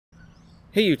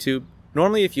Hey YouTube!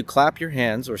 Normally if you clap your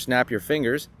hands or snap your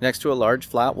fingers next to a large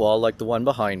flat wall like the one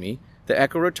behind me, the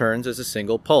echo returns as a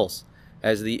single pulse,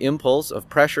 as the impulse of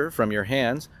pressure from your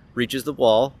hands reaches the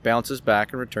wall, bounces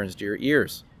back and returns to your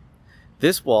ears.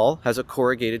 This wall has a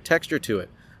corrugated texture to it,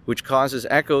 which causes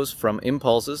echoes from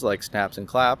impulses like snaps and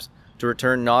claps to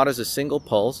return not as a single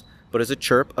pulse, but as a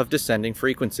chirp of descending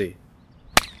frequency.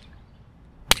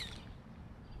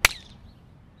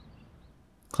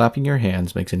 Clapping your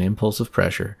hands makes an impulse of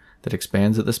pressure that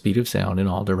expands at the speed of sound in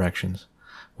all directions.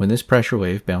 When this pressure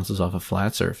wave bounces off a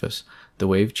flat surface, the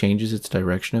wave changes its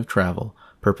direction of travel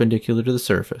perpendicular to the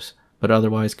surface, but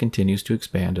otherwise continues to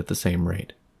expand at the same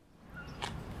rate.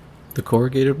 The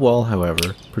corrugated wall,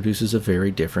 however, produces a very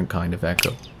different kind of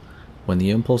echo. When the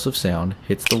impulse of sound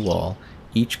hits the wall,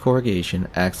 each corrugation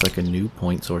acts like a new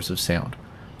point source of sound,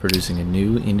 producing a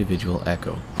new individual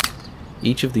echo.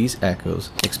 Each of these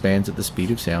echoes expands at the speed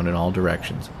of sound in all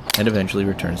directions and eventually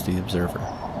returns to the observer.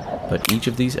 But each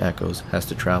of these echoes has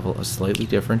to travel a slightly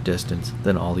different distance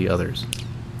than all the others.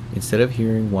 Instead of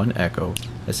hearing one echo,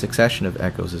 a succession of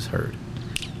echoes is heard.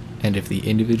 And if the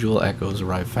individual echoes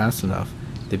arrive fast enough,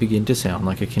 they begin to sound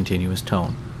like a continuous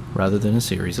tone, rather than a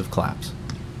series of claps.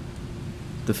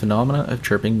 The phenomena of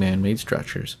chirping man-made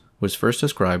structures was first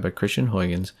described by Christian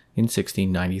Huygens in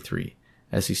 1693.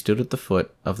 As he stood at the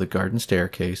foot of the garden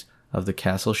staircase of the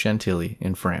Castle Chantilly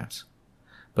in France.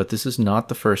 But this is not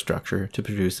the first structure to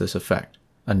produce this effect.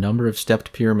 A number of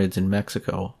stepped pyramids in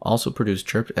Mexico also produce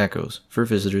chirped echoes for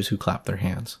visitors who clap their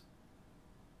hands.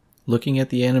 Looking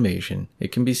at the animation,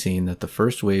 it can be seen that the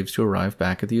first waves to arrive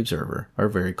back at the observer are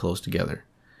very close together.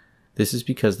 This is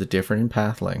because the difference in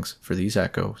path lengths for these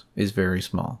echoes is very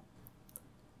small.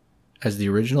 As the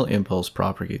original impulse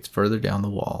propagates further down the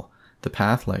wall, the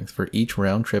path length for each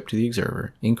round trip to the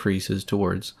observer increases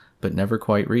towards, but never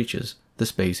quite reaches, the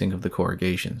spacing of the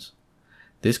corrugations.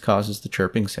 This causes the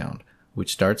chirping sound,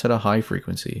 which starts at a high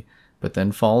frequency, but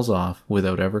then falls off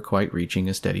without ever quite reaching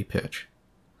a steady pitch.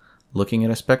 Looking at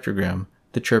a spectrogram,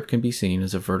 the chirp can be seen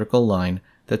as a vertical line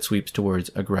that sweeps towards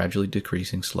a gradually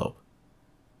decreasing slope.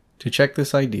 To check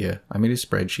this idea, I made a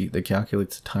spreadsheet that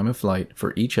calculates the time of flight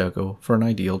for each echo for an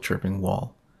ideal chirping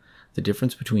wall. The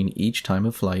difference between each time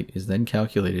of flight is then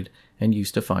calculated and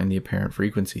used to find the apparent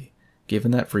frequency,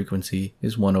 given that frequency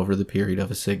is 1 over the period of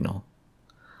a signal.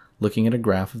 Looking at a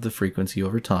graph of the frequency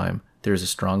over time, there is a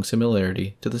strong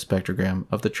similarity to the spectrogram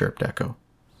of the chirped echo.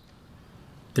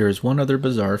 There is one other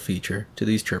bizarre feature to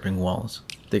these chirping walls.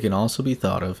 They can also be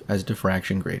thought of as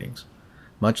diffraction gratings.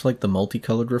 Much like the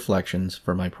multicolored reflections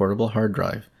from my portable hard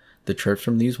drive, the chirps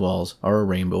from these walls are a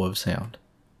rainbow of sound.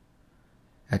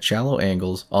 At shallow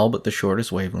angles, all but the shortest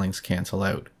wavelengths cancel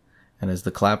out, and as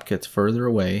the clap gets further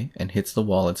away and hits the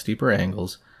wall at steeper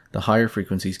angles, the higher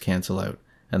frequencies cancel out,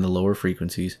 and the lower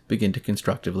frequencies begin to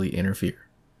constructively interfere.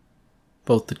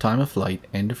 Both the time of flight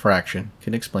and diffraction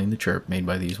can explain the chirp made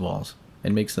by these walls,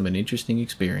 and makes them an interesting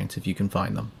experience if you can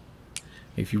find them.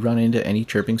 If you run into any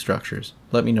chirping structures,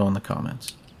 let me know in the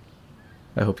comments.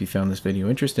 I hope you found this video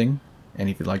interesting, and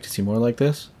if you'd like to see more like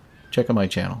this, check out my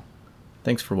channel.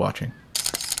 Thanks for watching.